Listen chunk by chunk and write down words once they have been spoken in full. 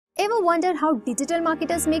Ever wondered how digital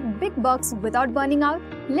marketers make big bucks without burning out?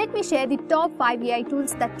 Let me share the top 5 AI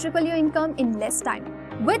tools that triple your income in less time.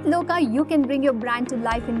 With Loka, you can bring your brand to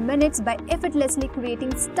life in minutes by effortlessly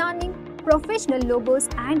creating stunning, professional logos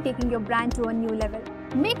and taking your brand to a new level.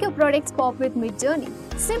 Make your products pop with MidJourney.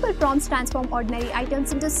 Simple prompts transform ordinary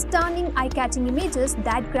items into stunning, eye-catching images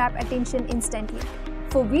that grab attention instantly.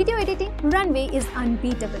 For video editing, Runway is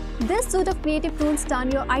unbeatable. This suite of creative tools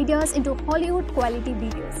turn your ideas into Hollywood-quality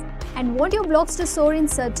videos. And want your blogs to soar in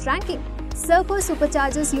search ranking? Surfer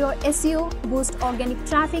supercharges your SEO, boosts organic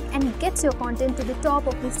traffic, and gets your content to the top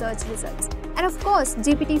of the search results. And of course,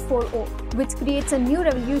 GPT-4o, which creates a new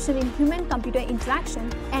revolution in human-computer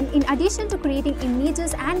interaction. And in addition to creating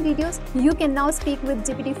images and videos, you can now speak with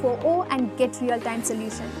GPT-4o and get real-time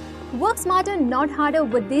solution. Work smarter, not harder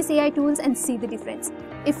with these AI tools and see the difference.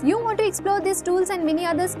 If you want to explore these tools and many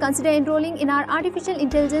others, consider enrolling in our Artificial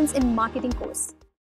Intelligence in Marketing course.